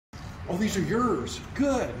Oh, these are yours.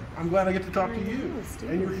 Good. I'm glad I get to talk to you. Steve.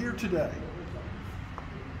 And you're here today.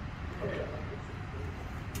 Okay.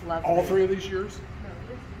 Love All them. three of these yours?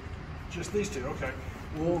 Just these two, okay.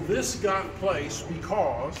 Well, this got place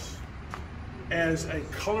because as a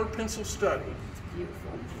color pencil study,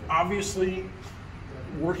 Beautiful. obviously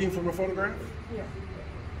working from a photograph, Yeah.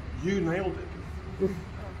 you nailed it.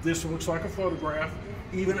 This looks like a photograph,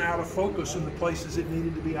 even out of focus in the places it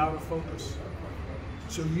needed to be out of focus.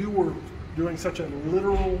 So you were doing such a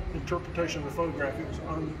literal interpretation of the photograph. It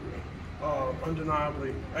was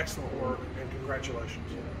undeniably excellent work, and congratulations.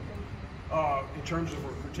 In terms of a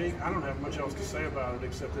critique, I don't have much else to say about it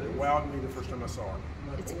except that it wowed me the first time I saw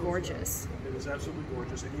it. It's gorgeous. It is absolutely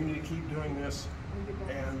gorgeous, and you need to keep doing this.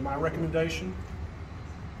 And my recommendation,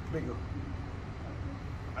 bigger.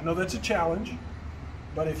 I know that's a challenge,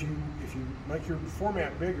 but if you make your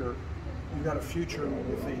format bigger, you've got a future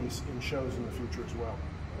with these in shows in the future as well.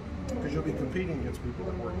 Because you'll be competing against people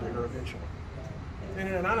that work bigger eventually.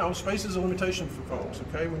 And I know space is a limitation for folks,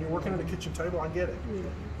 okay? When you're working at a kitchen table, I get it.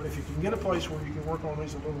 But if you can get a place where you can work on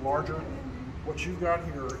these a little larger, what you've got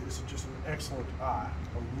here is just an excellent eye,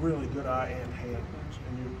 a really good eye and hand.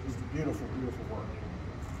 And it's beautiful, beautiful work.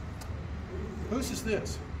 Whose is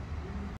this?